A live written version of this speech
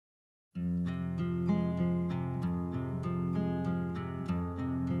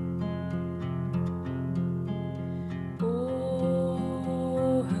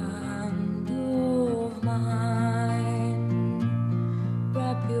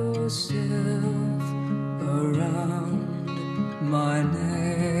yourself around my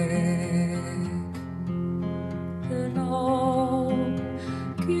neck, then oh,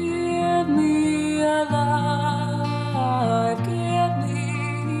 give me a life, give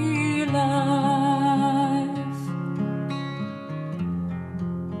me life.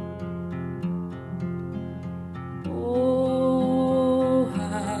 Oh,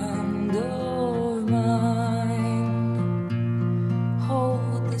 hand of mine,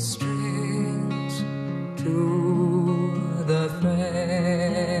 hold the strings to the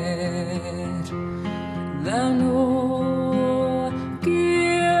thread, then oh,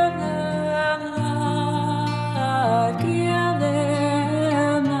 give them life, give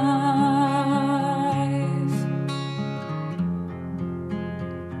them life.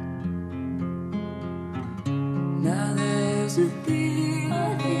 Now there's a thing I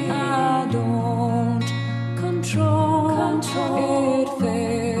don't control. It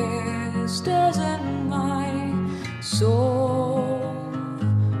festers in my soul.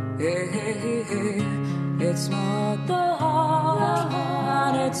 It's not the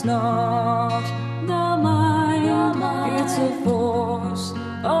heart, it's not the mind. It's a force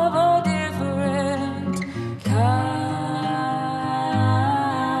of a different kind.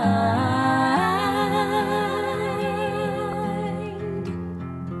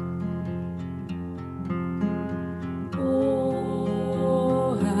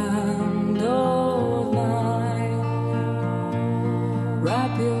 Oh, hand of mine,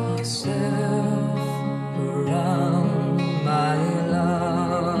 wrap yourself around my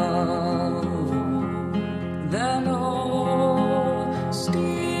love, then oh,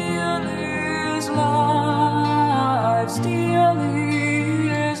 still is life, still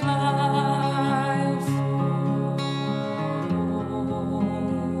is life.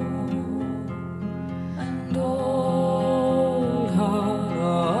 And old heart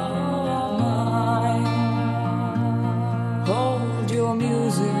of mine, hold your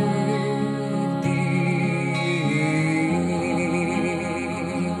music deep,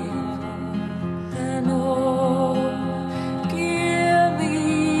 and oh, give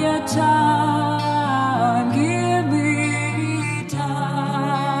me a time.